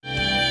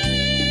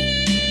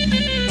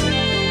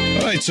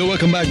right, so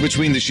welcome back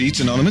Between the Sheets,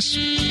 Anonymous.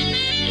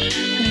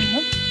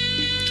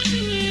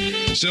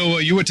 So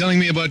you were telling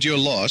me about your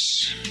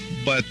loss,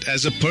 but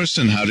as a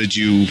person, how did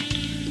you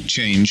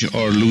change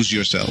or lose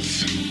yourself?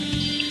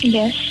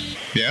 Yes.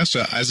 Yeah,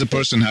 so as a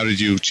person, how did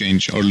you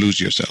change or lose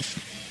yourself?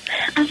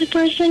 As a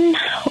person,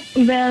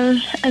 well,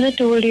 as I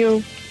told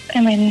you,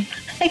 I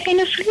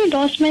kind of really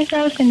lost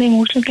myself in the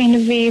emotional kind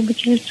of way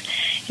because,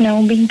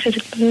 being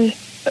physical,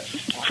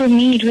 for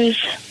me, it was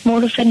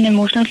more of an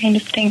emotional kind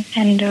of thing.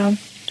 And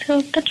so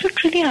that's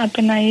what really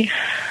happened. I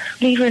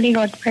really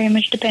got very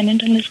much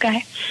dependent on this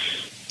guy.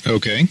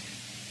 Okay.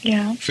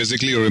 Yeah.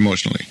 Physically or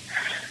emotionally?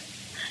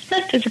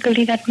 Not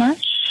physically that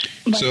much.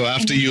 So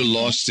after you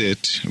lost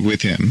it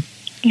with him,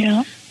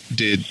 yeah,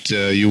 did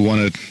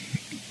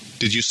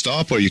you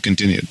stop or you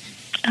continued?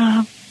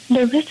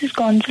 There was this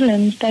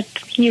consolence that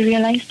he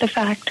realized the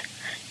fact,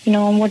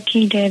 what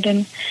he did,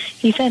 and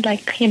he said,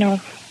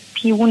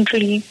 he won't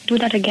really do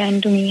that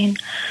again to me.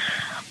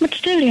 But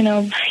still,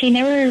 he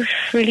never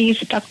really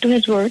stuck to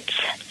his words.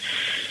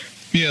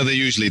 Yeah, they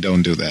usually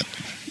don't do that.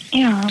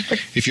 Yeah, but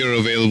if you're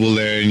available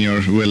there and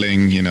you're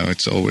willing,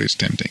 it's always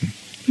tempting.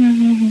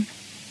 Mm-hmm.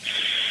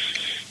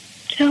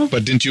 So,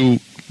 but did you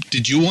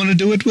want to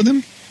do it with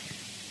him?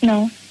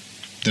 No.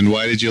 Then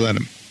why did you let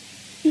him?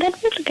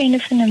 That was a kind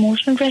of an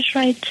emotional pressure,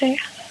 I'd say.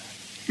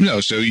 No,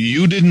 so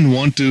you didn't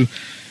want to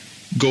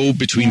go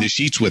between the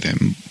sheets with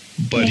him,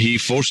 but he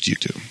forced you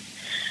to.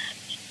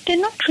 Did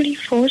not really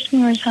force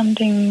me or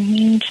something.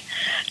 Means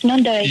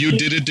not that you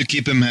did it to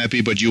keep him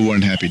happy, but you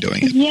weren't happy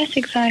doing it. Yes,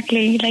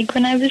 exactly. Like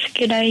when I was a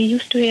kid, I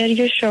used to hear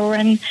your show,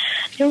 and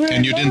there were.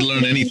 And you didn't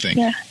learn anything.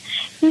 Yeah.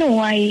 No,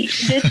 I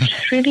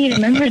just really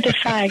remember the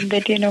fact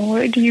that you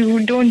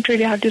don't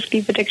really have to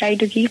sleep with a guy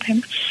to keep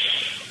him,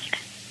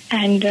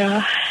 and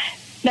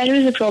that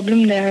was the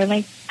problem there.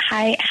 Like,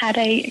 had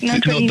I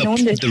not really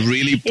known this,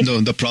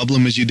 the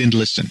problem is you didn't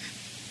listen.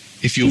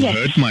 If you've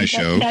heard my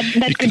show,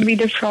 that could be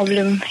the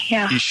problem.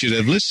 Yeah, you should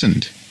have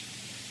listened.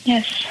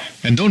 Yes.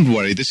 And don't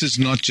worry, this is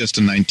not just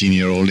a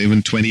 19-year-old.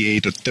 Even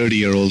 28 or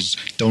 30-year-olds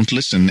don't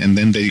listen, and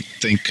then they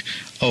think,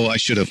 "Oh, I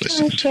should have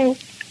listened." So,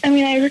 I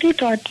really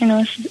thought,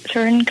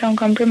 certain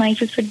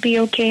compromises would be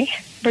okay,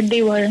 but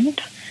they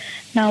weren't.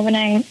 Now, when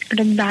I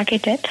look back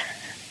at it.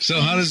 So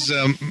how does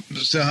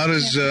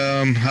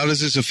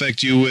this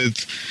affect you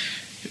with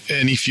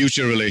any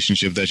future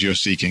relationship that you're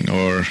seeking,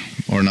 or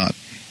not?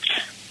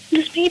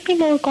 This made me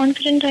more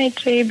confident, I'd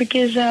say,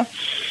 because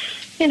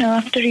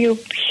after you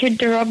hit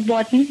the rock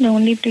bottom, the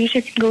only place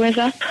you can go is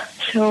up.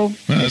 So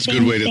that's a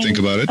good way to think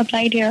about it.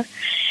 Applied here,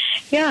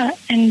 yeah,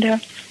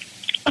 and.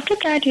 After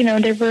that,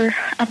 there were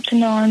ups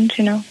and downs,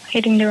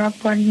 hitting the rock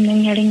bottom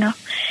and heading up.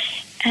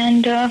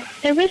 And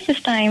there was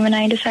this time when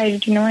I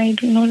decided, I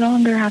no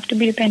longer have to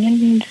be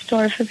dependent on this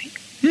sort of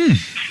a way.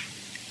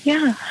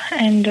 Yeah,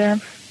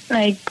 and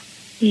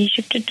we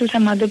shifted to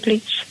some other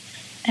place.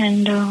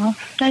 And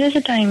that is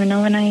the time,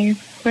 when I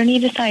really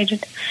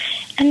decided.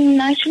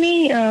 And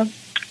actually,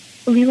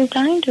 we were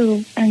planning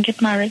to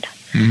get married.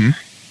 Mm-hmm.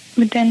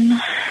 But then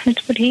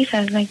that's what he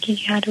said. Like, he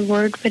had a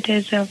word with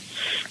his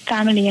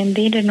family, and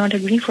they did not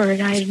agree for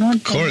it. I did not.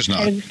 Of course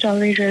not. The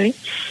story really.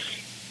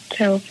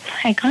 So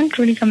I can't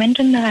really comment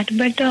on that.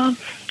 But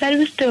that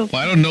was still.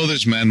 Well, I don't know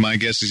this man. My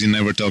guess is he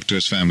never talked to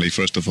his family.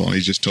 First of all,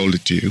 he just told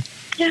it to you.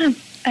 Yeah,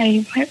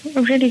 I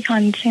really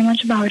can't say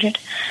much about it.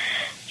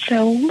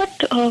 So,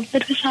 but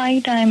it was high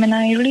time, and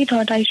I really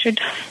thought I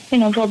should,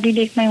 probably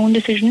take my own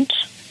decisions.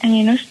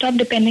 And, stop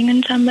depending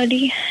on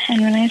somebody.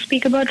 And when I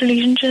speak about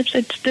relationships,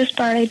 it's this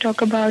part I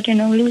talk about,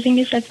 losing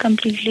yourself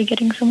completely,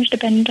 getting so much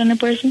dependent on a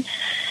person.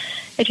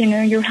 That,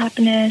 your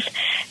happiness,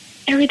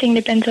 everything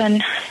depends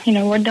on,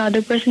 what the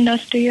other person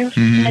does to you.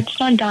 Mm-hmm. That's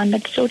not done.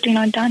 That's totally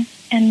not done.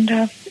 And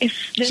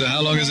So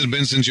how long has it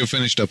been since you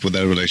finished up with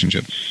that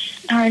relationship?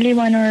 Hardly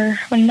 1 or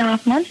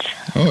 1.5 months.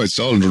 Oh, it's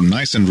all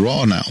nice and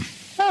raw now.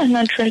 No,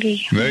 not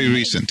really. Very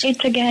recent.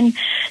 It's again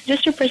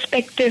just a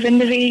perspective and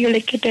the way you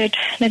look at it.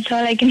 That's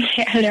all I can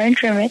say. I learned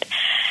from it.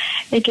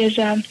 Because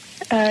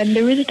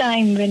there was a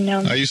time when...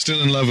 Are you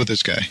still in love with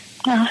this guy?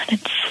 Oh,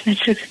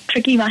 that's a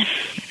tricky one.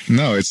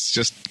 No, it's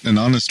just an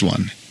honest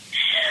one.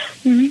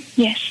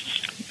 Mm-hmm. Yes.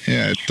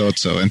 Yeah, I thought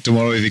so. And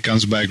tomorrow if he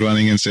comes back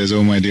running and says,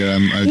 "Oh, my dear,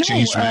 I'm a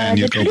changed man,"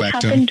 you go back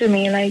to him? Happened to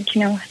me. Like,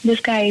 this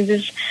guy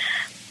was,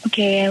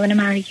 okay, I want to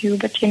marry you.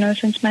 But,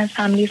 since my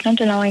family is not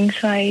allowing,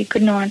 so I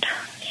could not.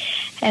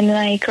 And then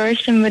I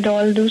cursed him with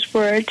all those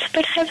words.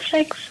 But I was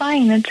like,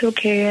 fine, it's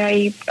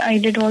okay. I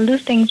did all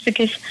those things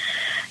because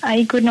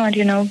I could not,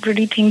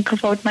 really think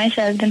about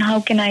myself. Then how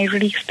can I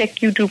really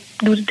expect you to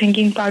do the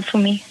thinking part for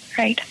me,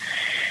 right?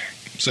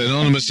 So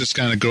Anonymous is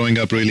kind of growing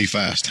up really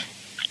fast.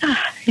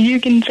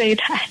 You can say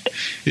that.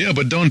 Yeah,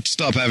 but don't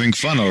stop having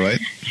fun, all right?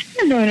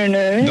 No.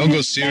 Don't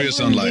go serious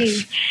on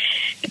life.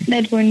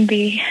 That wouldn't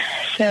be.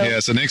 So. Yeah,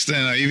 so next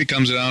time if he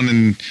comes around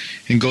and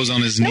goes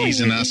on his knees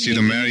and asks you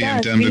to marry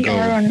him, tell him to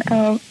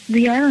go.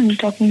 We are on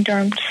talking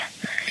terms.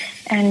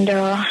 And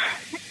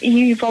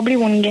he probably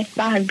won't get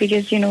back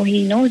because, he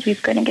knows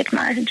he's going to get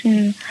married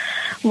in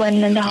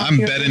 1.5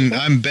 years.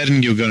 I'm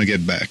betting you're going to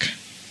get back.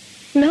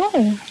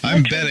 No.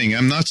 I'm betting.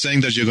 I'm not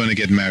saying that you're going to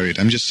get married.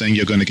 I'm just saying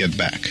you're going to get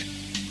back.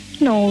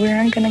 No, we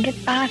aren't going to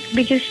get back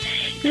because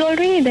he's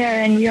already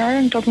there and we are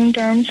on talking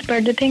terms.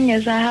 But the thing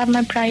is, I have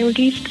my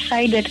priorities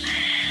decided.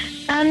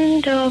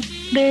 And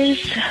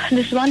there's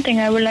this one thing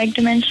I would like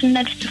to mention,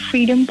 that's the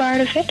freedom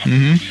part of it.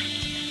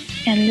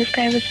 Mm-hmm. And this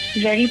guy was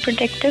very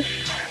protective,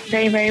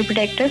 very, very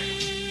protective.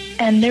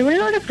 And there were a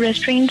lot of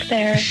restraints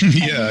there.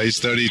 Yeah, he's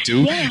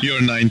 32. Yeah.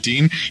 You're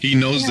 19. He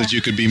knows that you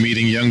could be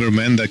meeting younger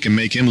men that can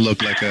make him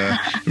look like a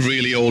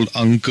really old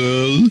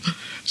uncle.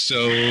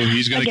 So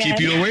he's going to keep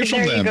you away from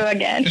them. There you go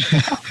again.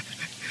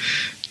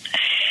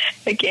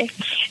 Okay.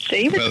 So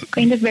he was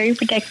kind of very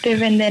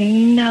protective. And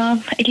then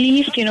at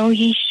least,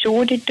 he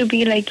showed it to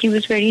be like he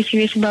was very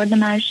serious about the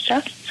marriage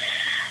stuff.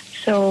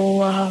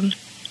 So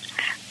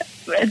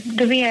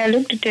the way I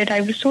looked at it,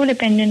 I was so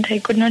dependent. I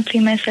could not see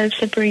myself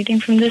separating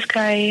from this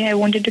guy. I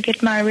wanted to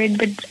get married,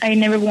 but I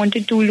never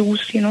wanted to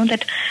lose,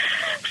 that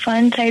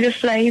fun side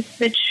of life,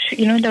 which,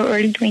 the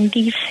early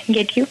 20s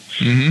get you.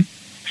 Mm-hmm.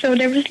 So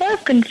there was a lot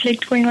of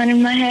conflict going on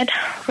in my head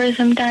for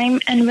some time.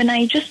 And when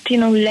I just,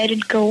 let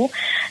it go,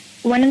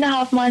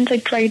 1.5 months, I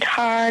tried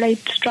hard. I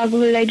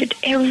struggled. I did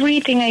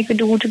everything I could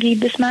do to keep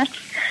this man.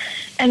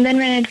 And then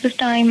when it was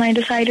time, I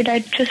decided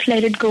I'd just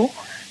let it go.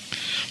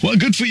 Well,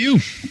 good for you.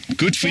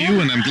 Good for you,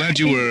 and I'm glad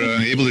you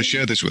were able to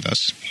share this with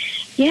us.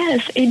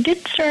 Yes, it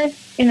did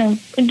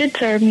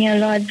serve me a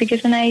lot,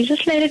 because when I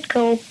just let it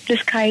go,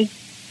 this guy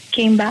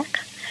came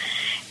back.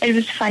 It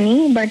was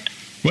funny, but...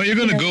 Well, you're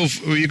going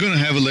to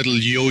have a little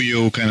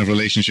yo-yo kind of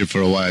relationship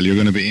for a while. You're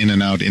going to be in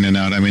and out, in and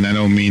out. I mean, I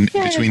don't mean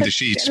between the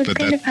sheets, but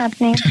kind of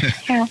happening.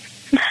 Yeah.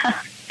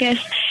 Yes.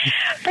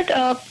 But,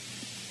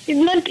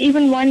 not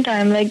even one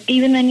time, like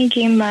even when he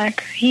came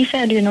back, he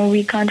said,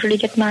 we can't really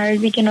get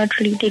married, we cannot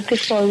really take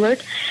this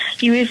forward.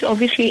 He was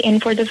obviously in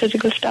for the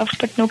physical stuff,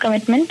 but no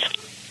commitment.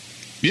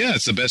 Yeah,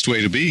 it's the best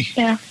way to be.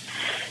 Yeah.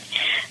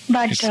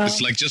 But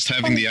it's like just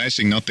having the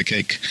icing, not the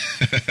cake.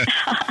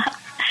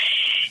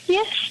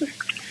 Yes.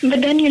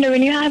 But then,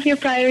 when you have your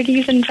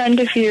priorities in front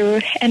of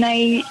you, and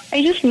I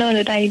just know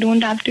that I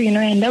don't have to,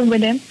 end up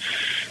with him.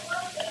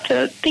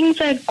 So things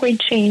are quite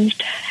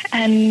changed,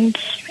 and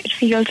it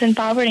feels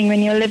empowering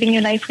when you're living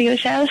your life for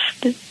yourself,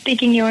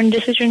 taking your own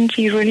decisions.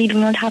 You really do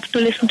not have to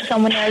listen to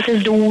someone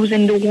else's do's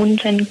and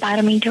don'ts and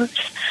parameters.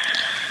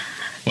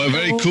 Well,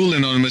 very cool,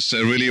 Anonymous. I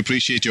really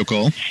appreciate your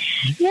call.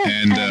 Yeah,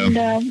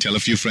 and tell a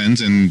few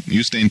friends, and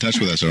you stay in touch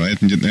with us, all right?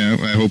 And,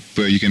 I hope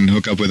you can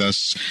hook up with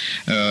us,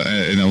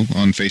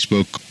 on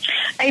Facebook.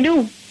 I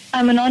do.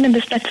 I'm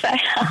anonymous, that's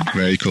why.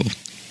 Very cool.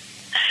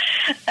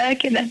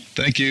 Okay, then.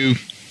 Thank you.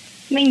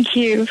 Thank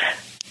you.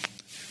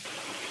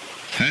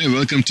 Hi,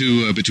 welcome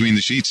to Between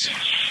the Sheets.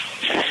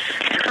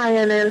 Hi,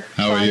 Anil.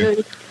 How are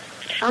you?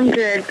 I'm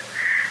good.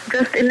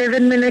 Just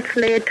 11 minutes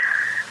late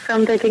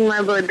from taking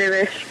my birthday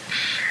wish.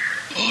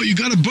 Oh, you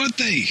got a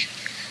birthday?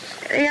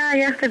 Yeah,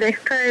 yesterday,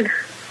 3rd.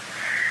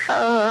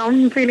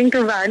 I'm feeling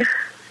too bad.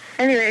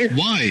 Anyways.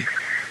 Why?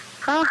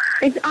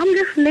 I'm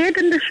just late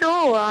in the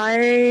show.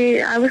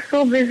 I was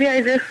so busy,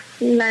 I just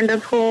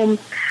landed home.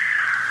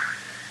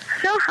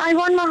 So, I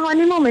want my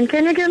honey moment.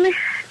 Can you give me?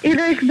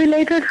 Either it's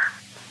belated.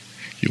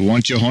 You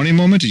want your honey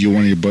moment, or you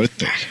want your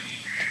birthday?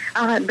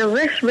 The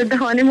wish with the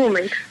honey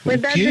moment.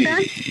 Would that be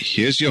done?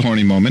 Here's your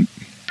honey moment.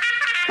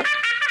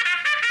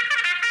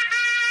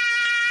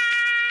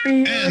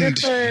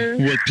 Beautiful.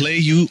 And we'll play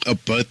you a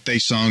birthday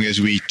song as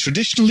we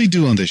traditionally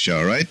do on this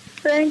show, right?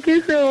 Thank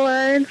you so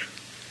much.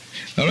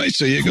 All right,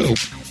 so here you go. I'm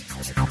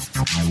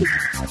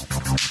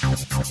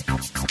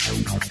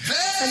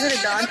going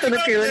to dance to the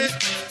tune.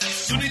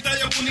 Sunita,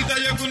 ya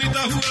bonita,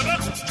 whoever.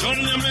 John,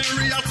 ya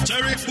Mary, ya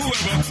Terry,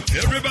 whoever.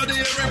 Everybody,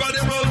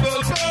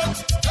 ball.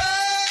 Hey,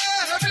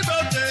 happy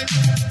birthday.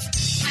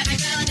 Happy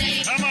birthday.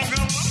 Come on.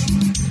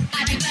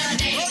 Happy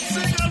birthday. Let's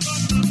sing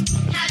along.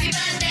 Happy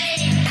birthday.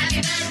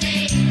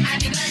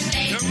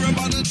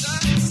 Everybody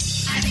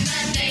dance. Happy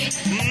birthday.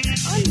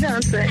 I'm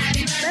dancing.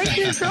 Thank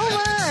you so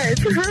much.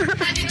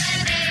 Happy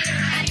birthday.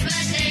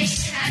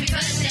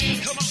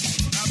 Come on.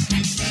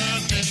 Happy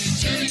birthday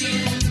to you.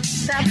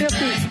 Tap your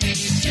feet.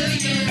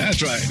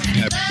 That's right.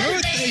 Happy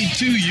birthday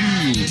to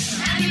you.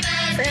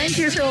 Thank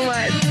you so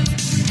much.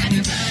 Happy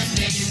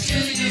birthday to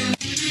you.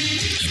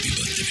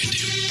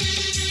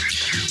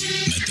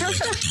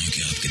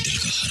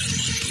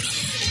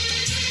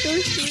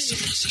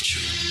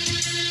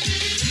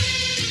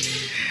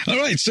 All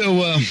right,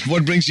 so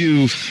what brings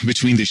you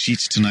between the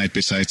sheets tonight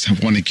besides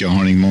wanting your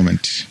horning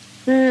moment?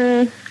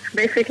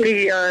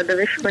 Basically, the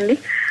wish only.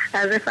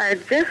 As if I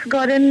had just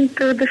got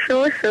into the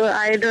show, so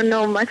I don't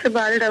know much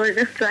about it. I was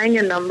just trying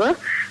a number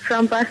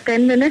from past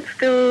 10 minutes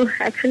to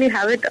actually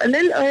have it a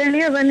little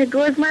earlier when it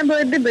was my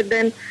birthday, but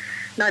then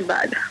not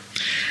bad.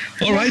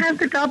 All right. I have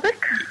the topic.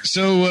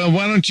 So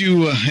why don't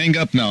you hang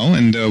up now,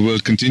 and we'll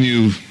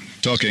continue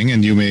talking,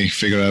 and you may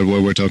figure out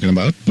what we're talking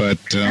about. But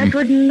That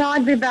would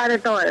not be bad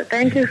at all.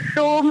 Thank you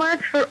so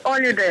much for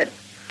all you did.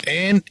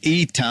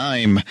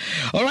 Anytime.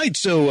 All right,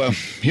 so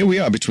here we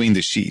are between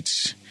the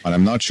sheets. And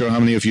I'm not sure how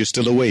many of you are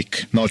still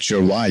awake. Not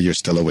sure why you're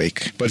still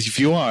awake. But if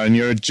you are and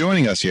you're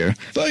joining us here,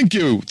 thank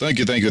you. Thank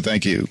you, thank you,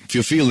 thank you. If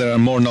you feel there are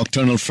more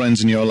nocturnal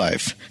friends in your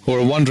life who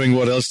are wondering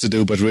what else to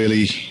do but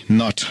really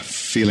not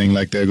feeling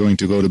like they're going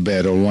to go to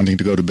bed or wanting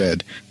to go to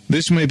bed,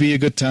 this may be a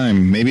good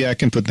time. Maybe I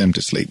can put them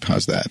to sleep.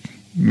 How's that?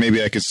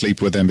 Maybe I could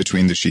sleep with them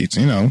between the sheets.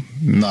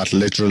 Not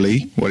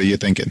literally. What are you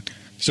thinking?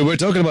 So we're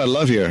talking about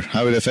love here,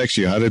 how it affects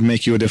you, how did it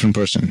make you a different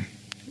person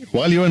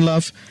while you're in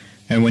love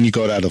and when you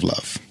got out of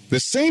love. The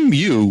same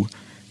you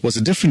was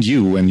a different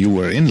you when you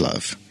were in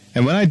love.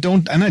 And I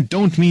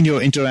don't mean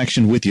your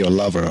interaction with your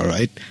lover, all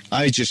right?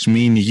 I just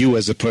mean you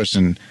as a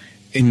person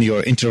in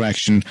your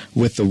interaction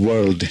with the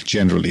world,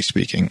 generally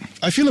speaking.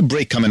 I feel a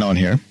break coming on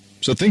here,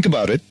 so think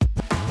about it.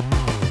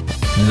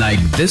 Like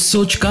this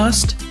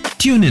Sochcast?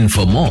 Tune in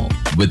for more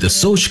with the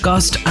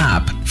Sochcast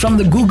app from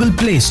the Google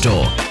Play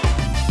Store. All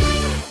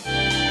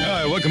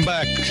right, welcome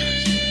back.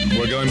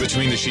 We're going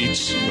between the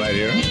sheets right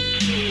here.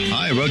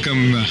 Hi,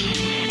 welcome.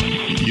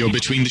 You're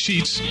between the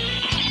sheets.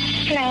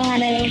 Hello,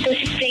 Anil.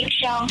 This is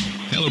Preksha.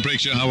 Hello,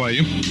 Preksha. How are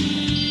you?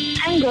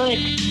 I'm good.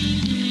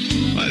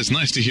 Well, it's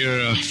nice to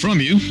hear from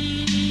you.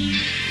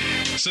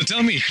 So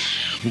tell me,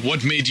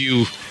 what made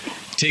you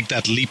take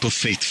that leap of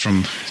faith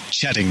from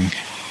chatting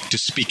to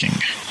speaking?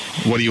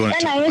 What do you want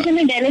to Well, talk I was about?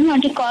 in a dilemma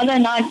to call or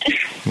not.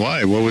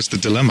 Why? What was the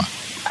dilemma?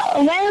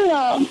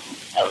 Well,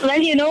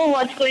 you know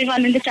what's going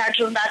on in the chat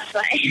room, that's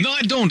why. No,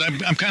 I don't.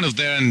 I'm kind of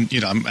there, and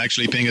I'm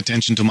actually paying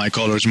attention to my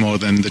callers more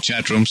than the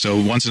chat room. So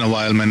once in a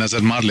while, मैं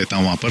नजर मार लेता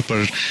हूँ वहाँ पर.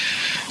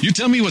 But you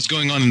tell me what's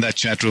going on in that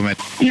chat room.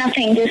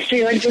 Nothing,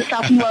 we were just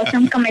talking about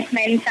some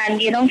commitments and,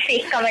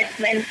 fake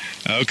commitments.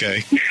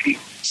 Okay.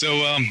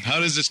 So how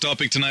does this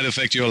topic tonight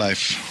affect your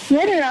life?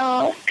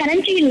 Well,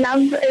 currently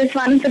love is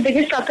one of the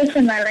biggest topics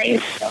in my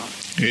life. So.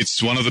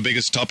 It's one of the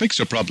biggest topics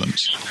or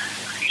problems?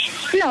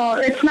 No,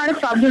 it's not a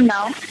problem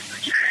now.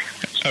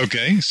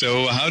 Okay.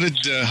 So how did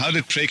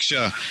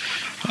Preksha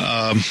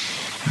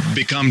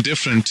become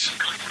different,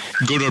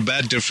 good or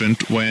bad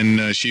different,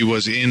 when she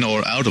was in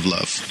or out of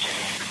love?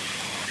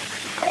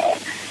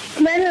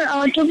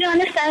 Well, to be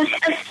honest, I've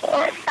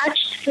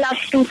touched love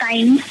 2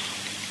 times.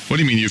 What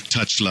do you mean you've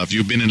touched love?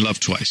 You've been in love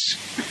twice.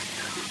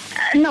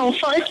 No,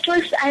 first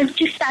was I've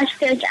just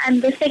touched it,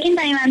 and the second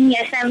time I'm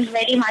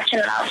very much in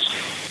love.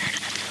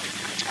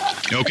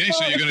 Okay,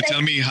 so you're going to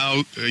tell me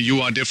how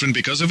you are different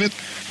because of it?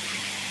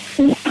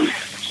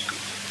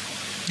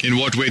 In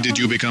what way did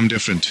you become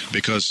different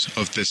because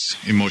of this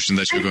emotion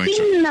that you're going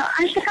through?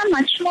 I've become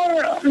much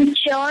more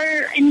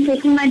mature in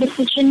taking my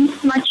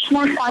decisions, much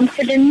more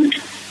confident,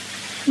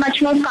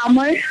 much more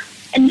calmer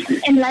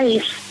in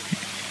life.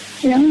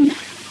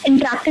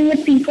 Interacting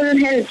with people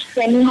helps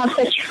when you have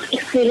such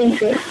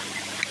experiences.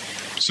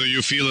 So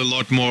you feel a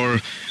lot more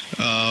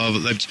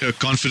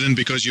confident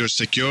because you're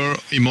secure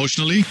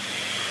emotionally?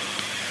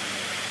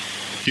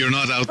 You're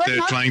not out there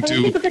trying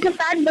to... Not because of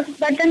that,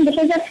 but then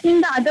because I've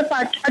seen the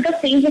other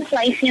phase of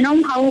life,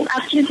 how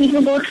actually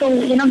people go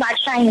through, bad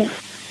times.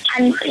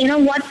 And,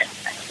 what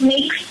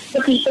makes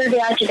the people they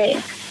are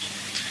today.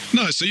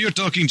 No, so you're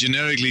talking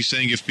generically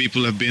saying if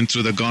people have been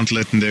through the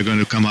gauntlet and they're going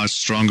to come out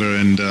stronger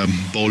and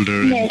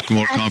bolder and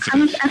more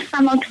confident. I've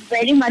come out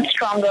very much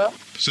stronger.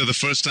 So the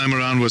first time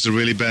around was a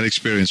really bad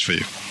experience for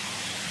you?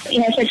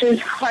 Yes, it was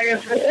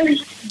horrible.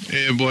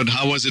 But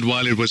how was it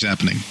while it was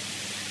happening?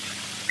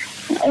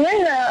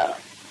 Well,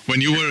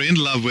 when you were in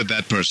love with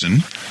that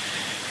person,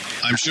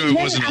 I'm sure it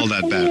wasn't all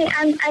that bad.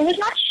 I was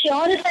not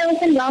sure if I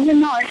was in love or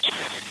not.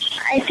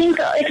 I think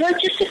it was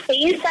just a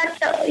phase that,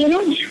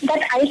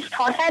 that I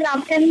thought I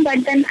loved him,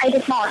 but then I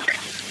did not.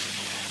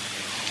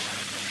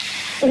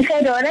 Which I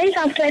realized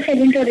after I fell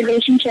into a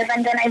relationship,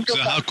 and then I broke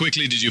up. So how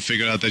quickly did you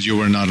figure out that you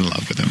were not in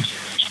love with him?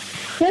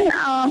 Well,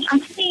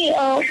 actually,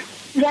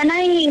 when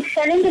I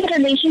fell into the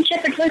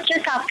relationship, it was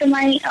just after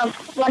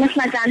one of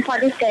my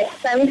grandfather's death.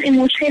 So I was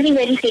emotionally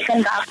very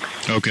taken back.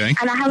 Okay.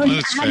 And I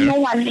had no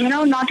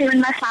one, not even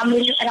my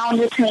family around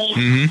with me.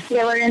 Mm-hmm.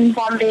 They were in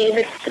Bombay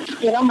with,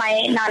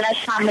 my Nana's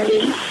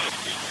family.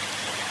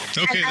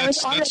 Okay,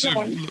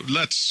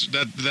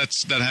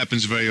 that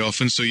happens very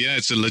often. So yeah,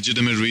 it's a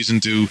legitimate reason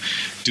to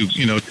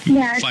find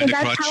a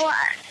crutch. How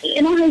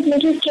his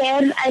little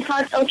care. I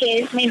thought,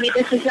 okay, maybe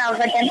this is love,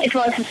 but then it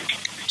wasn't.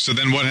 So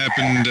then what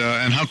happened,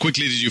 and how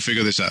quickly did you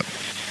figure this out?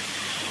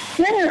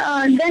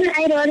 Well, then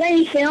I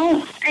realized,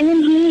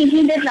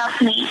 he did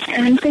love me.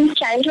 Since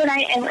childhood,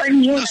 I ever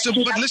knew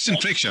But listen,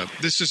 Preksha,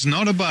 this is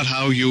not about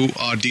how you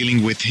are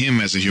dealing with him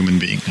as a human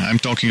being. I'm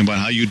talking about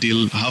how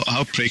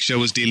Preksha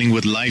was dealing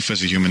with life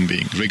as a human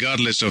being,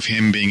 regardless of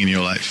him being in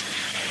your life.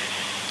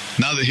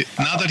 Now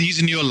that he's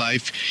in your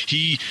life,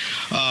 he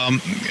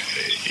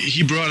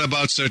brought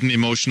about certain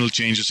emotional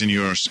changes in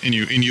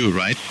you,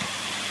 right?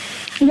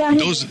 Yeah,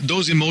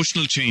 those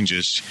emotional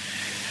changes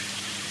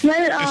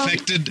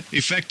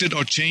affected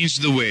or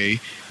changed the way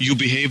you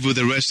behave with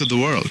the rest of the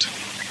world.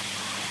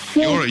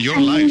 Your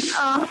life.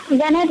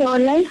 When I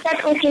realized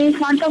that, okay, it's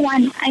not the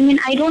one. I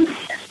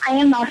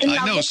am not in love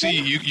I know. with See,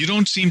 him. you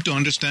don't seem to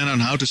understand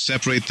on how to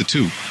separate the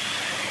two.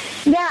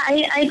 Yeah,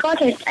 I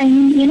got it.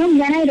 And,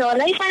 when I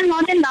realized I'm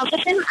not in love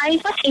with him, I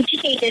got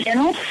agitated.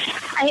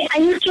 I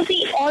used to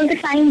be all the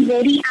time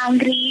very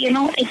angry,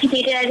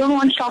 agitated. I don't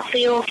want to talk to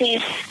you, okay?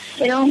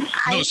 No,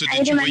 I so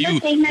remember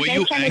saying my were you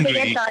best friend to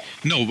get angry? hurt.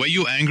 No, were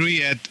you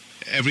angry at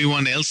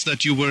everyone else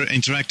that you were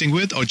interacting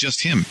with, or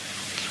just him?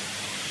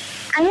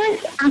 I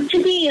was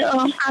actually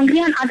angry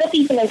on other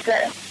people as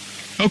well.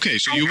 Okay,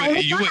 so you I were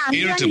was not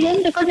angry irritable. on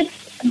him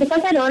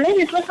because I realized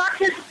it was not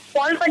his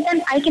fault, but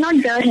then I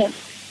cannot bear him.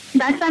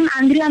 That's why I'm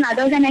angry on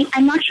others and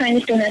I'm not showing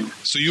it to him.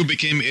 So you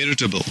became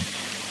irritable.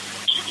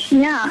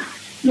 Yeah,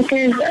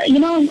 because,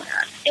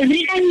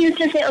 every time he used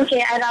to say,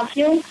 okay, I love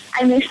you,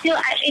 I miss you,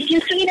 it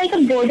used to be like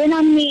a burden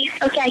on me.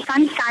 Okay, I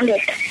can't stand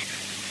it.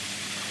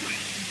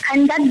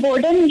 And that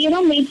burden,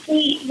 made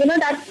me,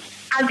 that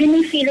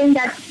agony feeling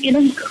that,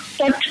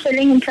 kept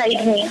filling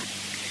inside me.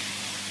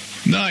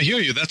 No, I hear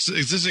you. This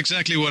is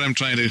exactly what I'm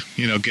trying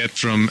to, get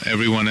from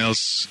everyone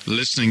else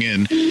listening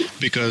in,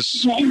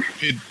 because Yeah.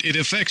 it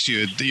affects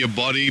you. Your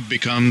body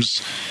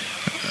becomes,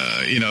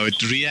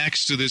 it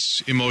reacts to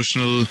this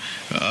emotional,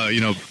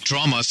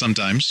 trauma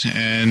sometimes.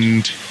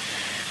 And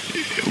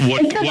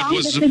what It's a wrong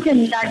was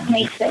decision that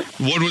makes it.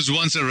 what was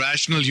once a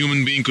rational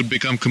human being could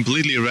become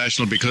completely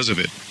irrational because of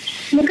it.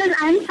 Because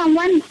I'm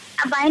someone,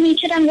 by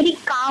nature, I'm very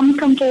calm,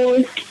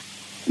 composed.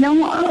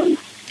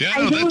 Yeah,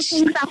 I no, do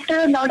things after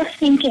a lot of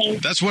thinking.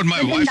 that's what my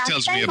But then wife that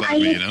tells me time about I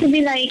me. used to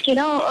be like,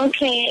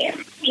 okay,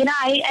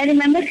 I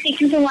remember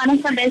speaking to one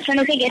of my best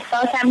friends, okay, get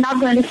lost, I'm not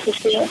going to speak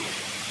to you.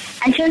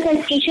 And she was like,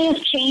 Keisha,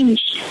 you've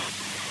changed.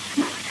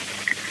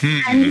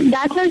 And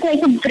that was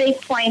like a break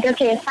point.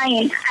 Okay,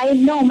 fine. I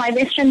know my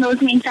best friend knows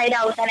me inside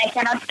out and I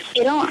cannot,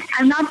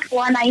 I'm not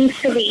one I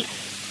used to be.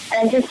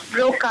 And I just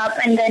broke up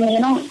and then,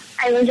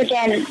 I was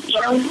again,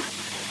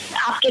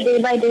 after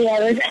day by day, I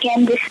was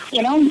again this,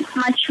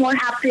 much more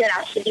happier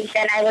actually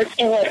than I was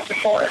ever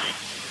before.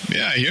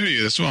 Yeah, I hear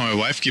you. That's why my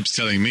wife keeps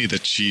telling me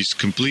that she's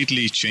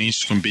completely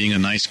changed from being a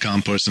nice,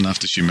 calm person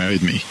after she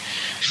married me.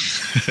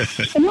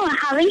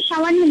 Having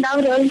someone you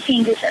love really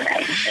changes your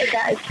life. It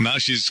does. Now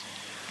she's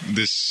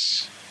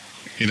this,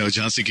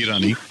 Jhansi Ki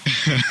Rani.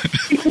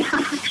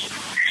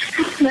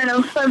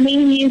 For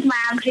me, he is my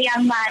angry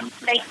young man,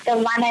 like the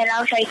one I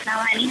love right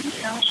now, and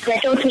we're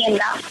totally in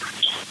love.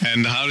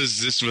 And how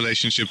does this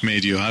relationship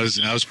made you? How's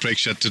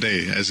Preksha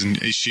today? As in,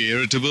 is she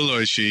irritable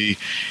or is she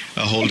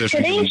a whole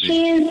different Today human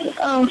being? she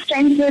is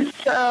friends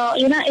with,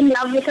 in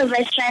love with her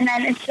best friend,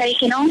 and it's like,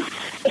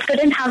 it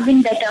couldn't have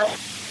been better.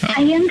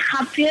 I am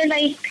happier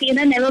like,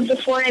 never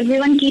before.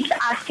 Everyone keeps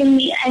asking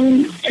me,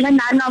 and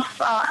none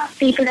of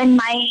people in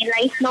my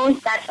life knows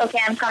that, okay,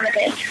 I'm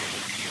committed.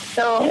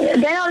 So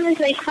they're always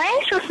like, why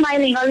are you so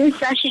smiling, always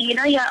blushing,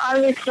 you're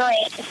always glowing.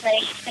 It's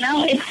like,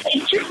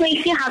 it just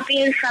makes you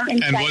happier from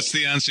inside. And what's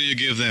the answer you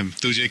give them?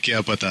 Tujhe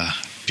kya pata?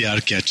 Pyar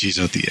kya cheez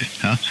hoti hai?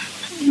 Huh?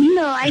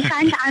 No, I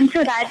can't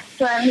answer that.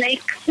 So I'm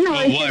like, no, Oh,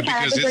 it's why? just I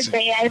had Because a it's- good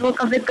day. I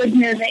woke up with good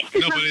music.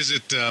 No, but is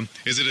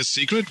it a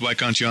secret? Why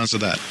can't you answer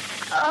that?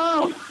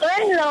 Oh,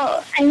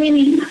 well,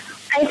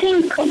 I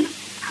think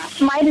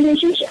my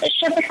relationship is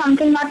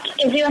something not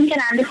everyone can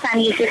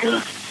understand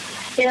easily.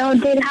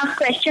 They'll have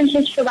questions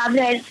which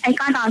probably I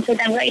can't answer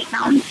them right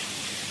now.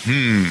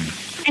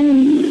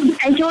 And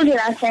I told you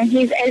last time,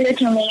 he's elder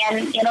to me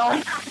and,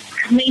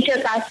 major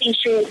caste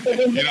issues. So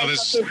they'll be like,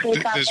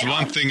 okay, There's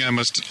one thing I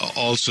must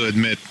also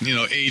admit.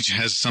 Age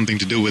has something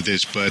to do with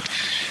this, but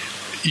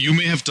you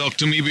may have talked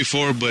to me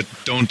before, but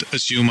don't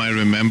assume I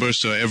remember.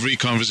 So every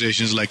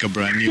conversation is like a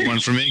brand new one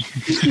for me.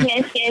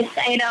 Yes,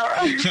 I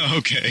know.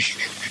 Okay.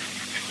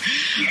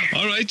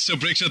 All right. So,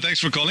 Preksha, thanks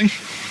for calling.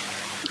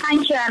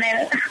 Thank you,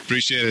 Anil.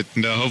 Appreciate it.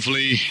 And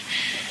hopefully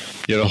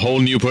you're a whole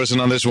new person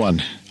on this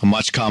one. A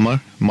much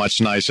calmer,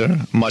 much nicer,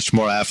 much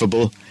more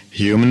affable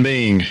human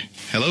being.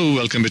 Hello,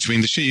 welcome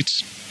Between the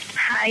Sheets.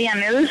 Hi,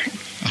 Anil.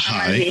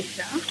 Hi. I'm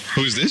Anvesha.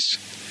 Who's this?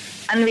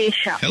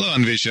 Anvesha. Hello,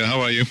 Anvesha. How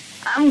are you?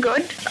 I'm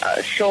good.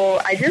 So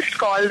I just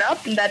called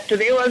up that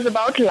today was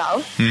about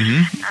love.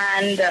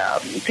 And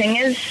thing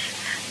is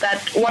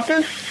that what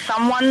is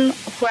someone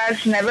who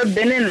has never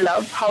been in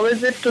love, how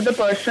is it to the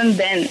person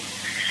then?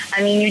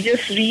 I mean, you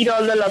just read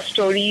all the love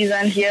stories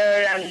and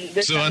hear and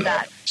this and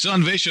that. So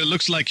Anvesha,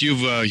 looks like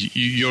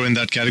you're in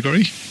that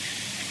category.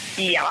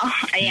 Yeah,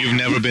 I am. You've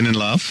never been in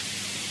love.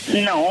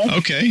 No.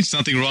 Okay, it's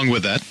nothing wrong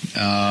with that.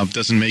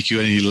 Doesn't make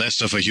you any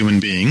less of a human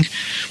being.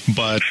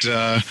 But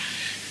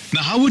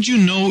now, how would you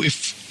know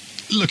if?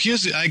 Look,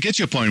 I get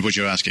your point. What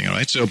you're asking, all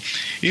right? So,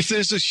 if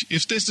there's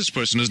this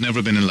person who's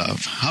never been in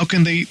love, how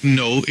can they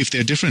know if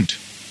they're different?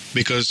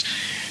 Because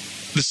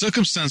the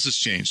circumstances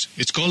change.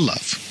 It's called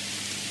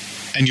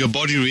love, and your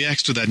body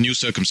reacts to that new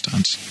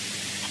circumstance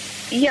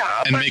Yeah,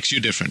 and but makes you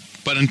different.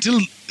 But until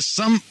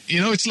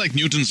it's like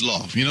Newton's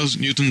law.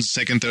 Newton's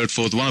second, third,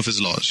 fourth, one of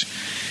his laws.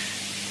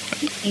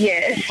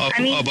 yes.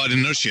 I mean, About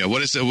inertia.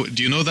 What is?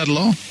 Do you know that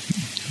law?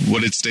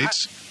 What it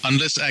states?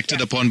 Unless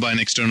acted upon by an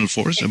external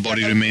force, a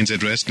body remains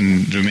at rest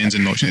and remains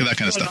in motion. That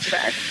kind of don't know stuff.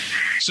 that.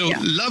 So Yeah.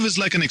 love is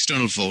like an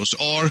external force,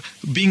 or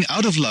being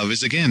out of love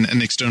is again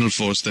an external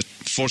force that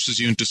forces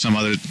you into some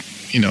other,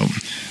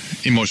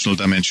 emotional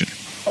dimension.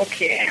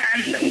 Okay.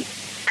 And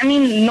I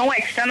mean, no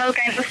external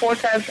kind of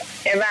force has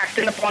ever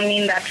acted upon me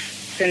in that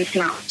sense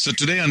now. So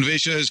today,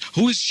 Anvesha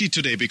who is she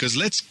today? Because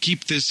let's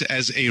keep this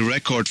as a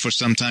record for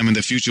some time in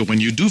the future when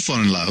you do fall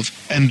in love.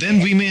 And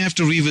then we may have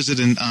to revisit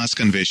and ask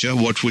Anvesha,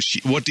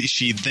 what is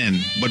she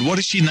then? But what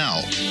is she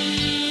now?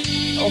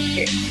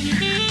 Okay.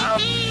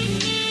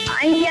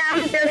 I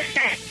am just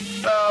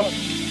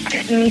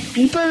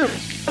people,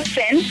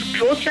 friends,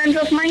 close friends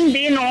of mine,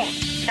 they know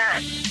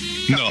that.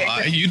 No,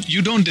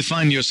 you don't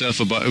define yourself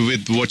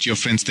with what your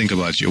friends think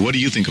about you. What do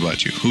you think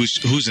about you?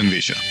 Who's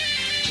Anvesha?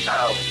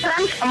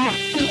 I'm someone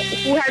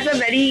who has a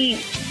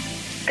very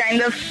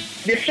kind of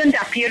different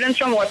appearance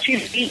from what she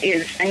really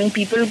is. I mean,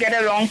 people get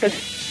a wrong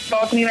perspective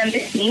about me when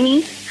they see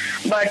me,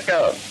 but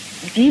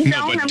deep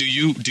down... No, but do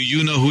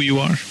you know who you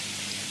are?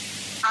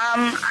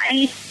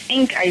 I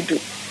think I do.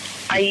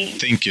 I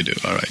think you do,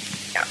 all right.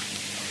 Yeah.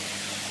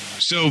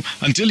 So,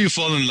 until you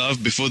fall in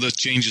love, before the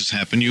changes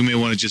happen, you may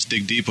want to just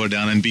dig deeper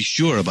down and be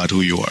sure about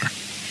who you are.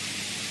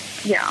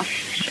 Yeah.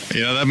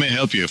 Yeah, that may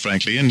help you,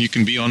 frankly, and you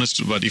can be honest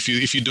about if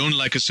you don't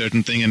like a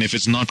certain thing, and if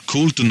it's not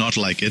cool to not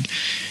like it,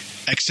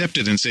 accept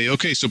it and say,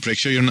 okay, so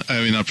Preksha,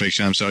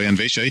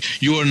 Anvesha,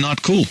 you are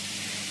not cool.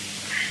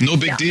 No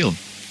big deal.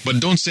 But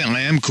don't say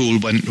I am cool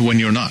when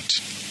you're not.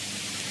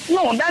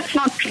 No, that's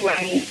not true.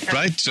 I mean,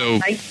 right? So,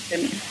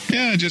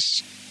 yeah,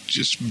 just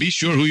be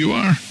sure who you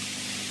are.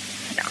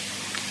 Yeah.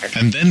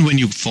 And then when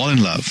you fall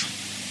in love,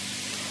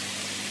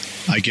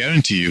 I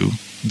guarantee you,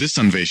 this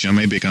Anvesha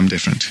may become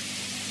different.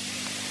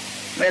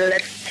 Well,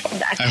 let's hope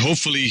that.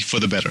 Hopefully for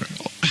the better.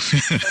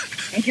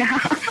 Yeah.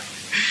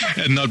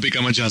 And not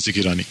become a Jhansi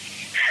Ki Rani.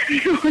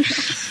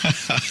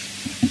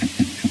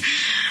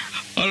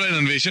 All right,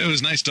 Anvesha, it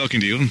was nice talking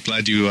to you. I'm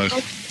glad you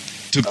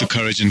took the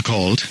courage and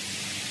called.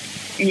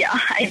 Yeah,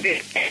 I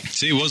did.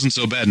 See, it wasn't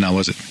so bad now,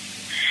 was it?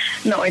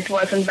 No, it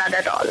wasn't bad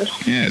at all.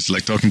 Yeah, it's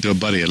like talking to a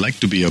buddy. I'd like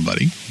to be your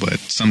buddy, but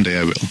someday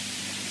I will.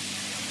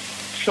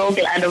 So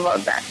glad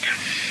about that.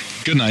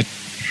 Good night.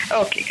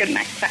 Okay, good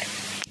night. Bye.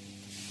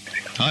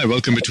 Hi,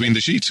 welcome Between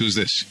the Sheets. Who's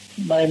this?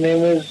 My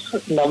name is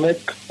Namit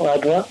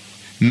Wadhwa.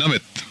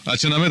 Namit.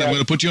 Acha, Namit, I'm going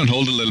to put you on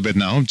hold a little bit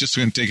now. I'm just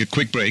going to take a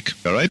quick break,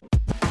 all right?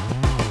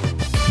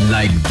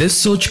 Like this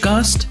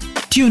Sochcast?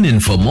 Tune in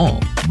for more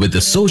with the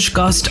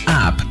Sochcast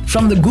app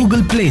from the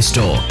Google Play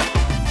Store.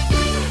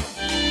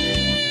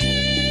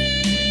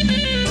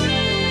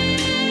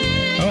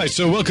 All right,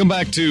 so welcome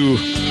back to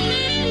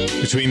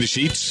Between the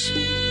Sheets.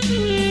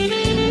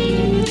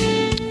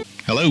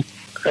 Hello?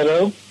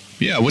 Hello?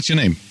 Yeah, what's your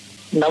name?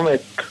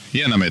 Namit.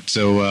 Yeah, Namit.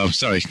 So,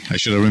 sorry, I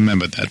should have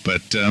remembered that,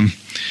 but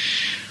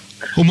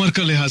उम्र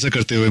का लिहाजा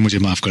करते हुए मुझे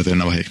माफ कर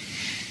देना भाई.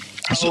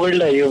 How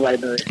old are you, by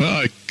the way?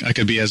 Well, I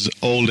could be as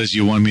old as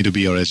you want me to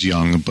be or as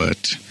young,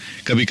 but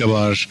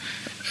kabhi-kabhar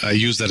I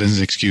use that as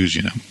an excuse,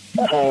 you know.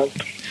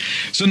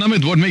 So,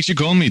 Namit, what makes you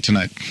call me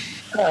tonight?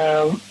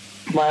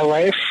 My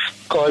wife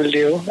called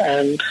you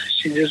and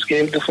she just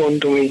gave the phone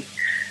to me.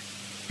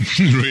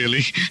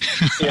 Really?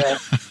 Yeah.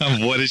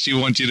 What does she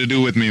want you to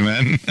do with me,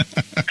 man?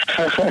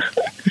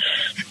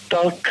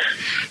 Talk.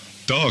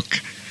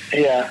 Talk?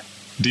 Yeah.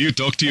 Do you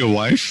talk to your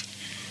wife?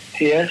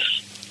 Yes.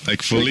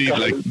 Like fully,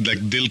 like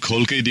dil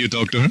khol ke, do you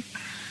talk to her?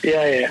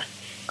 Yeah.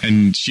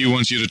 And she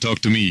wants you to talk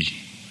to me.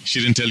 She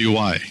didn't tell you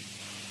why?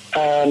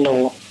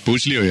 No.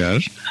 Pooch liyo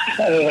yaar.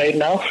 Right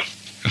now?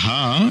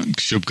 हाँ,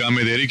 शुभ काम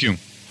में देरी क्यों?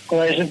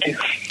 Why isn't you?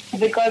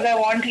 Because I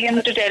want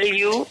him to tell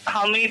you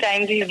how many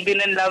times he's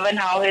been in love and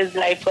how his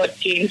life got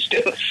changed.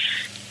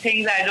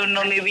 Things I don't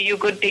know, maybe you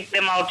could take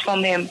them out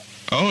from him.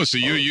 Oh, so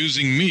you're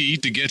using me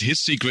to get his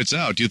secrets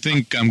out. You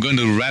think I'm going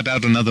to rat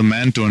out another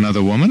man to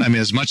another woman? I mean,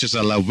 as much as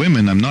I love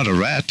women, I'm not a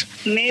rat.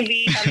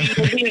 Maybe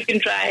you can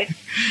try.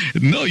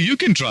 No, you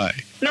can try.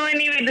 No,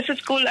 anyway, this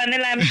is cool.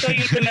 Anil, I'm sure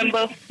you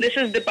remember. This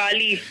is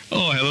Dipali.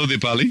 Oh, hello,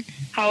 Dipali.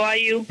 How are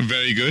you?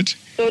 Very good.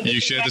 So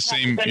You share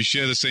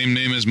the same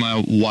name as my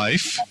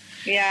wife.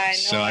 Yeah, I know.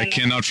 So I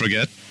cannot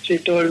forget. She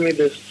told me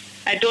this.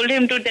 I told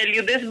him to tell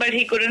you this, but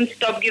he couldn't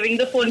stop giving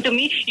the phone to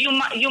me. You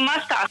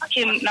must ask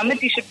him.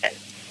 Namit, you should tell.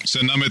 So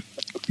Namit,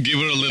 give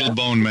her a little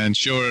bone, man.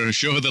 Show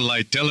her the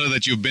light. Tell her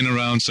that you've been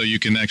around, so you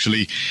can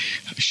actually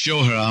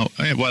show her how.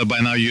 Well, by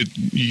now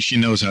she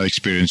knows how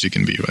experienced you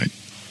can be, right?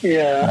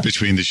 Yeah.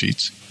 Between the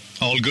sheets.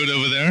 All good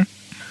over there?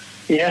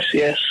 Yes.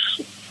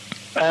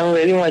 I'm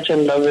very much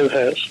in love with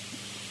her.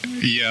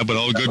 Yeah, but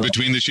all good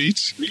between the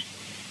sheets?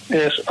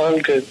 Yes, all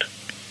good.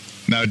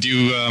 Now,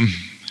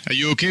 are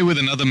you okay with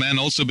another man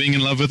also being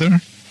in love with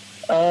her?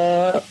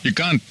 You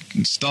can't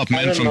stop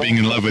men from being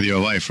in love with your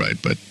wife, right?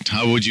 But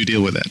how would you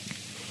deal with that?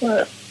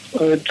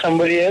 With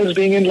somebody else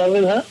being in love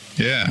with her?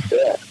 Yeah.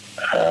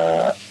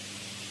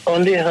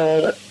 Only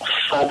her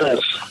father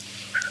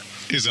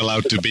is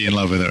allowed to be in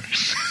love with her.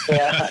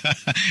 Yeah.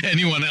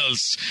 Anyone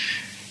else?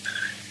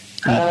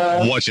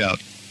 Watch out.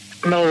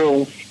 No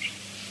room.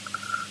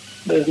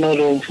 There's no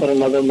room for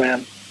another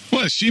man.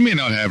 Well, she may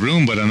not have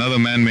room, but another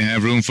man may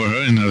have room for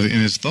her in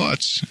his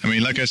thoughts. I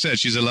mean, like I said,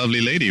 she's a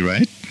lovely lady,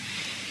 right?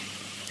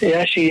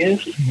 Yeah, she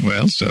is.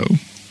 Well, so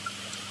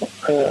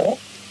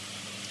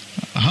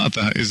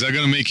Is that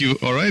going to make you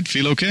all right?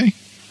 Feel okay?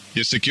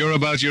 You're secure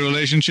about your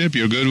relationship?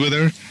 You're good with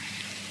her?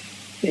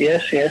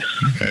 Yes.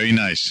 Very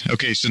nice.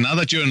 Okay, so now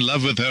that you're in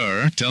love with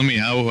her, tell me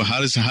how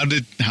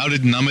did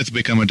Namit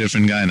become a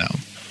different guy now?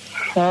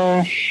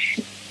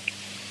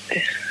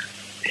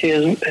 She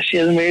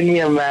has made me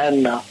a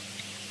man now.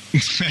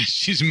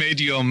 She's made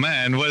you a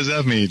man. What does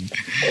that mean?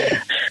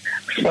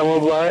 From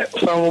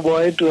a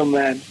boy to a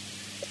man.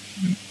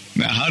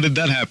 Now, how did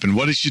that happen?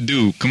 What did she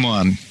do? Come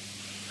on.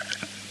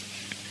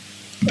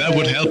 That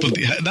would help.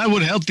 That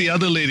would help the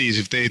other ladies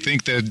if they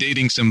think they're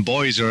dating some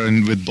boys or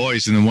with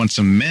boys and they want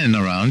some men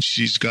around.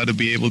 She's got to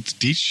be able to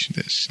teach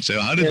this.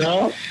 So how did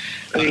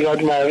we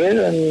got married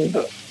and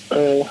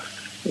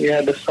we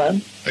had a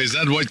son. Is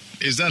that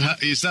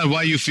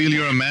why you feel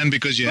you're a man,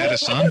 because you had a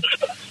son?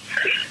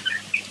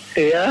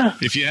 Yeah.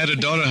 If you had a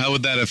daughter, how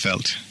would that have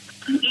felt?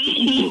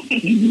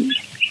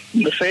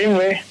 The same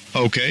way.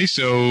 Okay,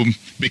 so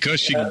because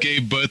she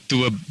gave birth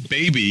to a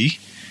baby.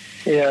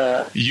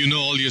 Yeah. You know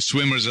all your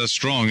swimmers are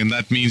strong, and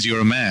that means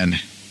you're a man.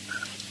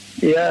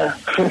 Yeah.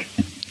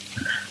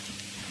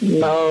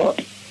 Now,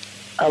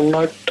 I'm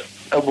not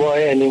a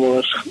boy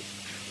anymore.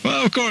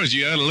 Well, of course,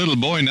 you had a little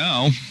boy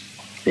now.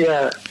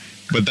 Yeah.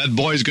 But that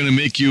boy is going to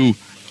make you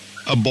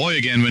a boy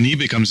again when he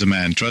becomes a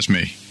man, trust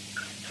me.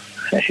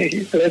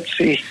 Let's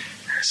see.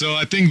 So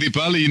I think,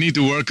 Deepali, you need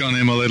to work on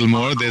him a little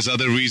more. There's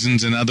other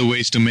reasons and other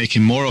ways to make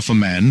him more of a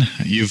man.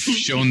 You've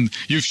shown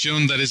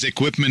that his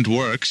equipment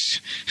works,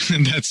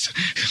 and that's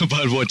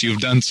about what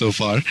you've done so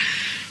far.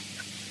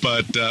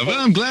 But, well,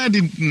 I'm glad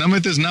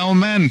Namit is now a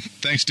man,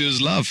 thanks to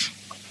his love.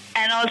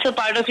 And also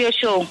part of your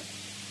show.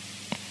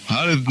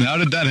 How did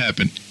that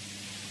happen?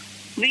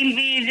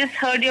 We just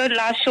heard your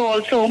last show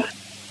also.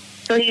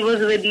 So he was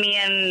with me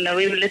and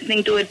we were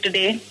listening to it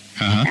today.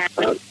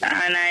 Uh-huh.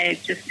 And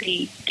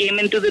he came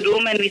into the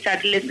room and we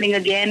started listening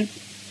again.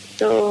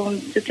 So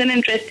it's an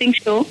interesting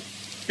show.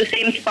 The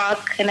same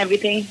spark and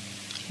everything.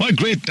 Well,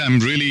 great. I'm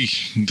really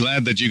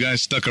glad that you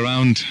guys stuck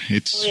around.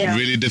 It's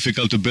really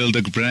difficult to build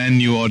a brand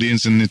new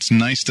audience, and it's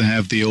nice to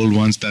have the old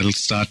ones that'll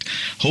start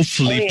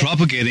hopefully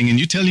propagating. And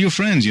you tell your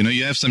friends,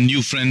 you have some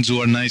new friends who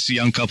are nice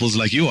young couples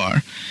like you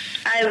are.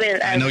 I will.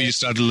 I know you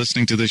started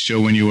listening to this show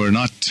when you were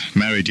not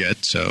married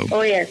yet, so.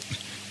 Oh, yes.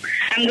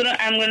 I'm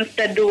gonna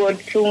start the word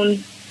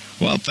soon.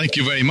 Well, thank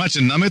you very much.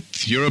 And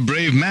Namit, you're a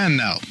brave man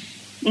now.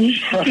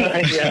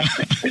 Yeah.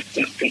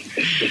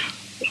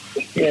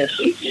 Yes.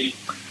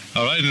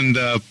 All right, and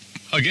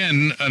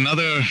again,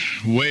 another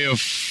way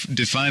of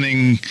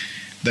defining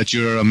that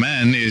you're a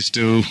man is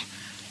to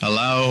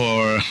allow,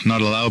 or not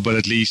allow, but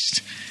at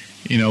least,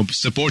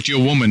 support your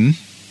woman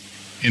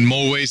in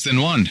more ways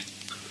than one.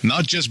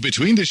 Not just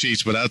between the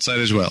sheets, but outside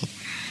as well.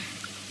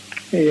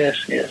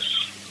 Yes.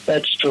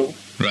 That's true.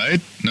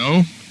 Right?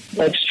 No?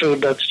 That's true.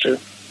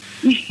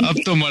 अब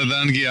तो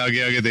मर्दानगी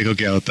आगे आगे देखो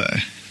क्या होता है.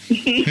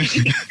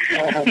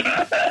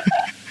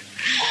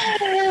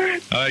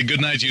 All right,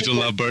 good night, you two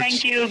lovebirds.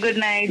 Thank you, good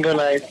night. Good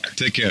night.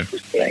 Take care.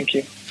 Thank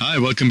you. Hi,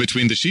 welcome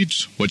Between the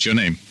Sheets. What's your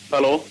name?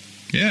 Hello.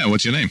 Yeah,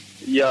 what's your name?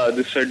 Yeah,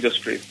 this side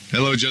Jaspreet.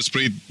 Hello,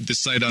 Jaspreet. This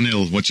side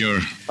Anil.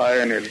 Hi,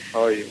 Anil.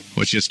 How are you?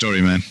 What's your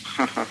story, man?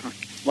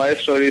 My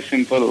story is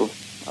simple.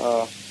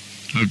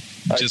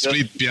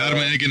 Jaspreet, प्यार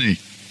में है कि नहीं?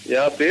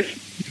 Yeah, please.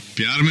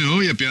 प्यार में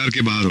हो या प्यार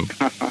के बाहर हो?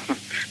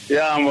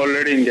 Yeah, I'm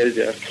already engaged,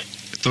 yeah.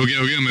 तो क्या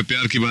हो गया? मैं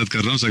प्यार की बात कर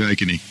रहा हूँ, सगाई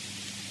की नहीं.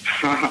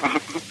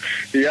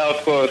 Yeah,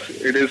 of course.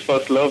 It is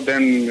first love,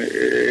 then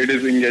it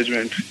is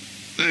engagement.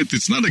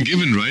 It's not a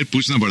given, right?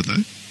 पूछना पड़ता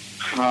है.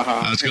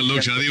 आजकल लोग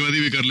शादी वादी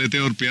भी कर लेते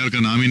हैं और प्यार का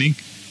नाम ही नहीं.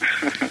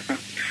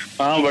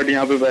 हाँ, बट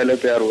यहाँ पे पहले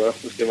प्यार हुआ,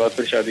 उसके बाद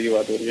फिर शादी की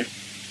बात हो रही है.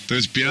 तो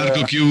इस प्यार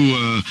को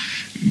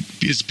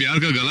इस प्यार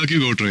का गला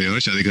क्यों घोट रहे हो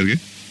शादी करके?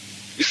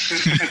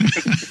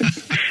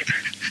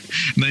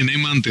 नहीं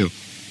मानते हो?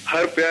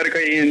 हर प्यार का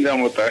ही अंजाम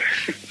होता है.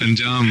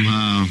 अंजाम,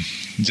 हाँ.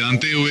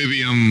 जानते हुए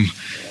भी हम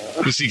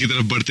उसी की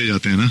तरफ बढ़ते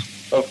जाते हैं ना?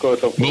 Of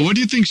course. But what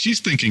do you think she's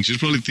thinking? She's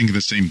probably thinking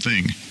the same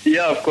thing.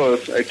 Yeah, of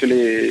course.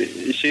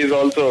 Actually, she is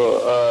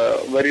also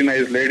a very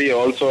nice lady,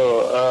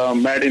 also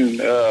mad in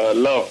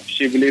love.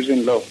 She believes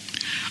in love.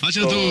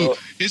 अच्छा, तो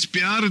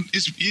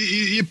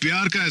ये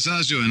प्यार का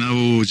एहसास जो है ना,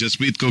 वो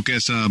जसप्रीत को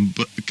कैसे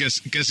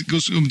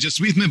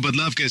जसप्रीत में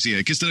बदलाव कैसी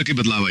है? किस तरह की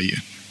बदलाव आई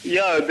है?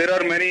 Yeah, there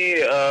are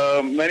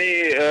many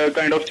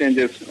kind of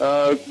changes.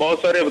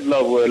 बहुत सारे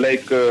बदलाव हुए.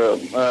 Like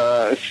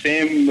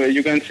same,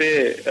 you can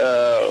say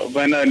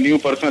when a new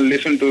person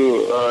listen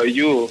to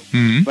you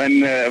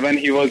when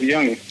he was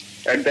young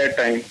at that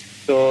time.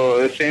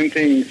 So same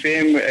thing,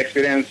 same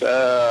experience,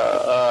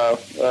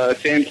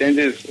 same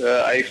changes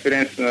I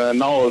experience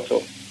now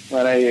also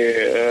when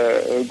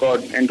I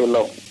got into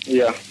love.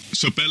 Yeah.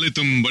 So पहले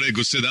तुम बड़े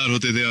गुस्सेदार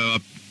होते थे,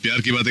 आप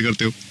प्यार की बातें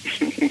करते हो.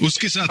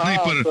 उसके साथ नहीं,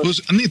 पर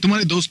नहीं,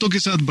 तुम्हारे दोस्तों के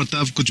साथ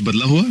बर्ताव कुछ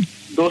बदला हुआ?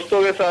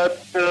 दोस्तों के साथ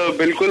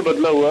बिल्कुल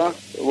बदला हुआ.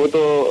 वो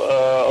तो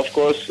ऑफ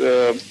कोर्स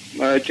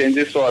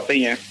चेंजेस तो आते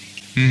ही हैं.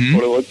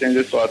 थोड़े बहुत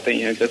चेंजेस तो आते ही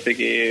हैं, जैसे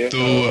कि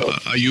So,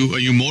 are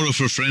you more of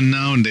a friend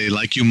now, and they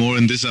like you more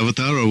in this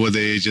avatar, or were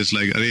they just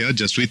like, "अरे यार,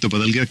 Jaspreet तो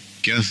बदल गया,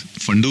 क्या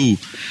फंडू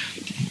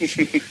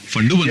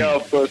बन yeah, गया?"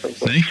 of course.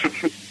 नहीं?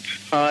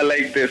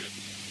 Like this.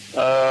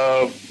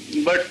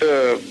 But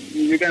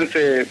you can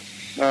say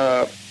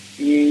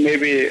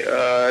maybe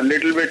a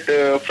little bit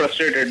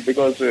frustrated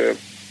because of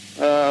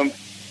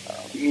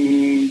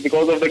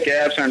the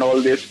gaps and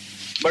all this,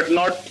 but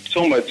not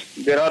so much.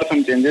 There are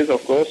some changes,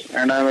 of course,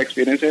 and I am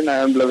experiencing. I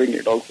am loving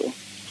it also.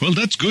 Well,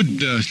 that's good,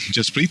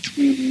 Jaspreet.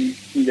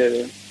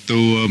 Yeah. तो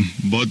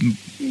बहुत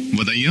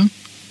बधाइयाँ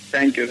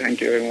Thank you very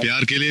much.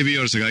 प्यार के लिए भी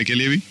और सगाई के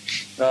लिए भी.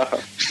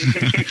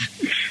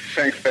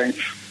 Thanks.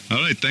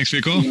 All right, thanks for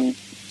your call.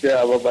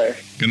 Yeah, bye.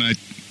 Good night.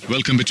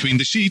 Welcome Between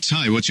the Sheets.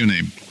 Hi, what's your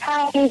name?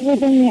 Hi,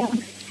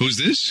 Rhythm. Who's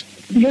this?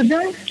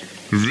 Rhythm?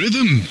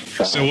 Rhythm.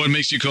 So what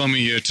makes you call me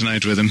here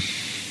tonight, Rhythm?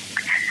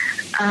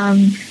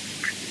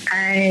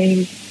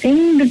 I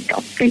think the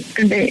topic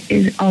today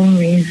is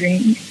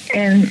amazing,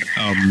 and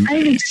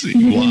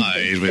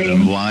Why,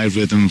 Rhythm? Why,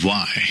 Rhythm?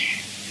 Why?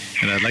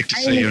 And I'd like to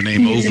say your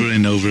name over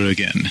and over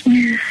again.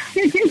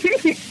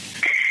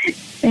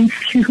 Thank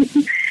you.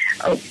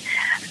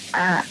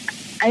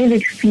 I've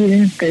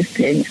experienced this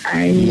thing.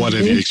 What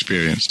have you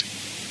experienced?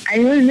 I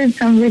was with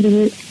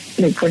somebody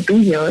like for 2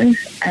 years,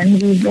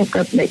 and we broke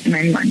up like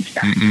 9 months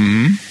back.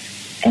 Mm-hmm.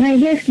 And I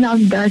guess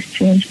love does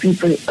change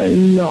people a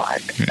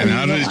lot. And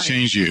how did it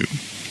change you?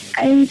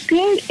 I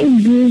think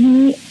it gave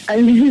me a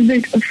little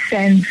bit of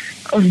sense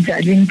of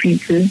judging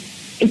people.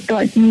 It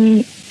taught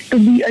me to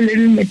be a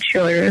little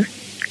maturer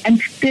and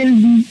still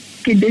be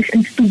kiddish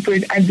and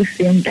stupid at the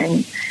same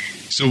time.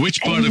 So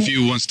which part of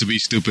you wants to be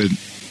stupid?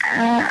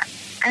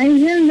 I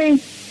feel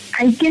like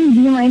I can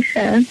be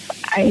myself.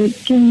 I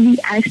can be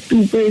as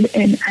stupid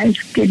and as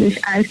kiddish,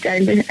 as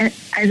childish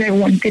as I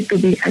wanted to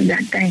be at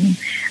that time.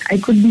 I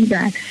could be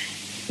that.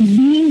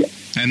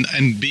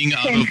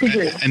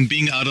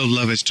 Being out of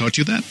love has taught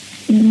you that?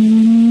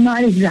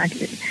 Not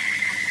exactly.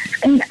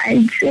 And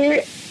I'd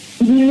say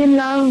being in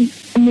love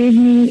made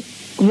me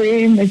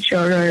way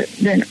maturer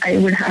than I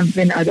would have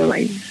been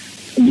otherwise.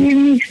 Gave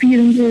me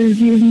experiences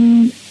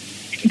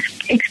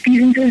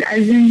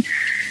as in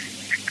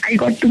I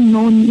got to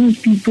know new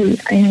people.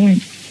 I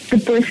mean, the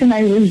person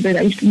I was with,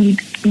 I used to meet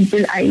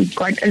people, I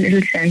got a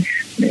little sense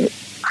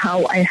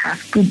how I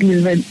have to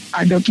deal with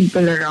other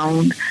people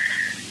around.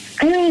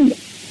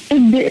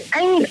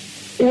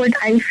 What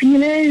I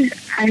feel is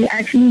I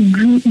actually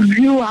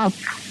grew up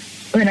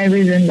when I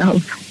was in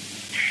love.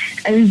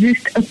 I was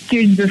just a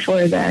kid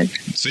before that.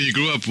 So you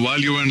grew up while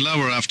you were in love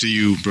or after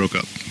you broke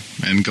up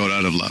and got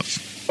out of love?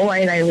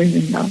 While I was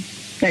in love.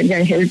 That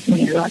helped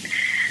me a lot.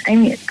 I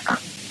mean,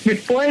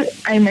 before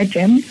I met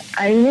him,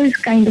 I was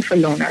kind of a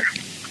loner.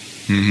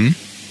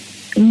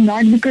 Mm-hmm.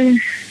 Not because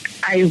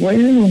I was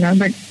a loner,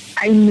 but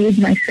I made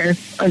myself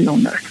a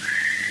loner.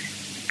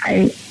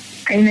 I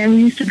never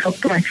used to talk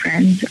to my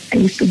friends. I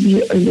used to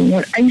be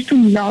alone. I used to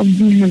love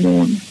being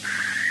alone.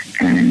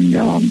 And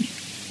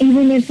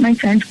even if my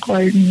friends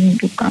called me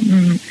to come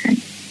and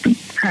to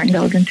hang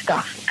out and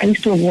stuff, I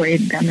used to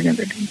avoid them and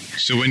everything.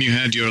 So when you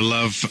had your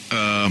love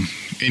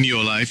in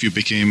your life, you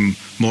became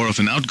more of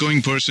an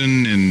outgoing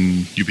person,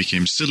 and you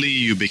became silly,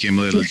 you became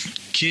a little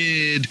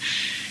kid,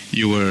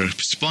 you were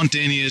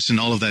spontaneous, and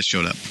all of that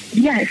showed up.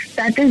 Yes,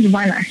 that is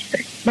one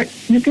aspect. But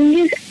the thing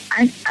is,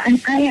 I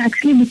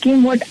actually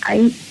became what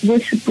I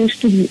was supposed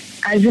to be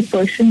as a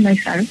person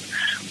myself.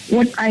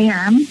 What I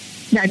am,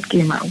 that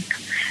came out.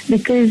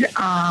 Because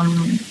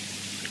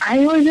I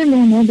was a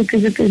loner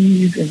because of a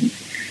reason.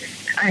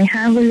 I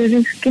have a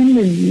little skin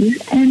disease,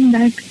 and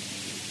that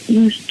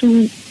used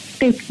to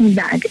take me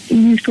back. It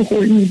used to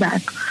hold me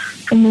back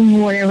from doing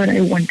whatever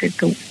I wanted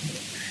to.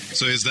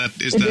 So is that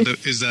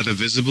a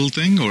visible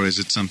thing, or is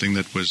it something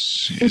that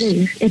was? It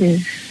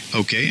is.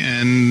 Okay,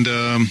 and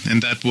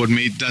that's what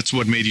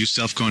made you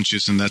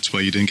self-conscious, and that's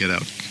why you didn't get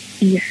out.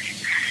 Yes.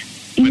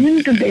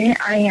 Even today,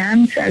 I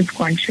am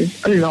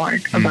self-conscious a lot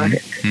about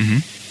it.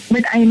 Mm-hmm.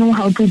 But I know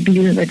how to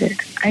deal with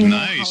it.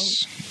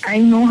 I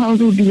know how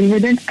to deal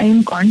with it. I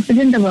am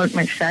confident about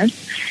myself,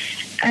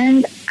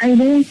 and I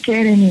don't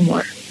care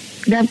anymore.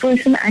 That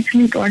person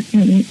actually taught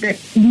me that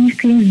these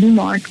things do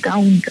not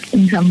count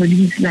in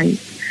somebody's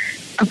life.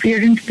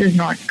 Appearance does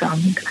not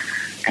count.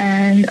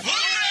 And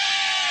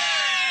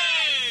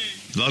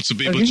lots of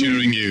people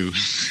cheering you.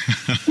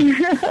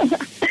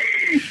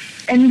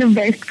 And the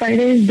best part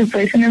is the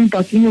person I'm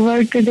talking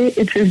about today,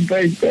 it's his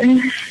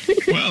birthday.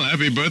 Well,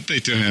 happy birthday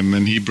to him,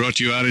 and he brought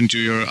you out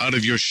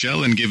of your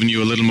shell and given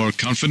you a little more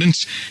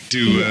confidence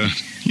to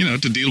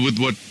to deal with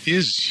what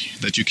is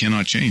that you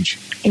cannot change.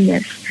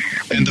 Yes.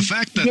 And the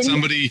fact that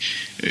somebody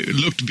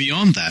looked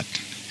beyond that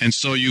and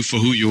saw you for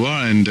who you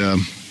are and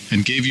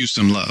gave you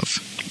some love.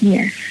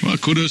 Yes. Well,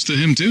 kudos to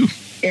him too.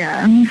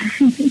 Yeah.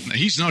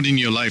 He's not in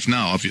your life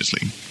now,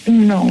 obviously.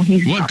 No,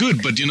 he's not. Well,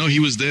 good, but he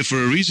was there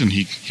for a reason.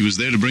 He was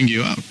there to bring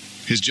you out.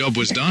 His job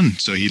was done,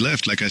 so he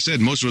left. Like I said,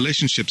 most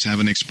relationships have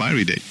an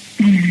expiry date.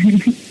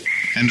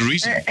 And the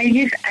reason? I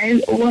guess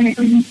I want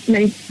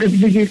like the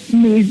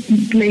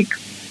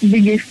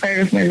biggest part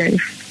of my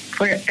life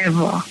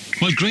forever.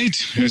 Well,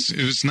 great.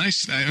 It was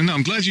nice.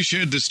 I'm glad you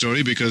shared this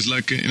story because,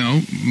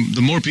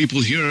 the more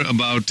people hear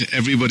about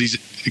everybody's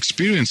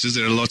experiences,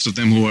 there are lots of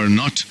them who are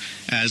not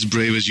as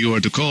brave as you are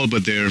to call,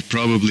 but they're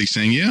probably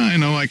saying, yeah, I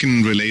know, I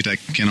can relate, I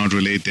cannot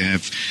relate. They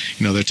have,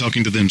 they're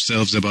talking to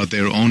themselves about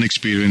their own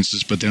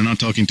experiences, but they're not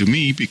talking to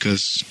me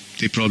because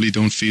they probably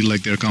don't feel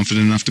like they're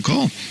confident enough to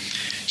call.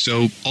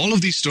 So all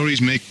of these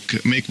stories make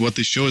what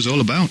this show is all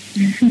about.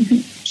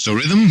 So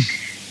rhythm?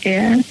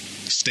 Yeah.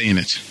 Stay in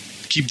it.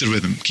 Keep the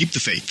rhythm. Keep the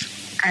faith.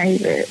 I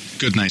will.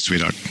 Good night,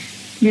 sweetheart.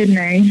 Good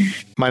night.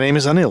 My name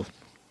is Anil.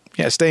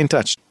 Yeah, stay in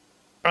touch.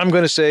 I'm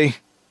going to say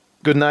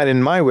good night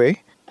in my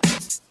way.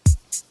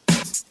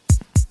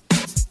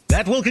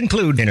 That will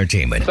conclude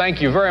entertainment.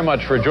 Thank you very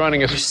much for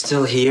joining us. You're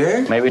still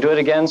here? May we do it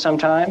again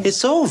sometime?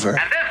 It's over.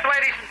 And this,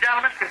 ladies and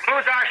gentlemen,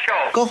 concludes our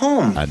show. Go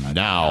home. And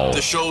now,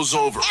 the show's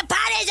over. The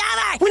party's over.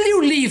 Will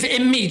you leave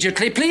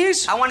immediately,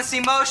 please? I want to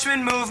see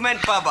motion,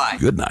 movement. Bye-bye.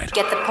 Good night.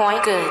 Get the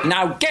point? Good.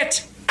 Now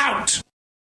get out.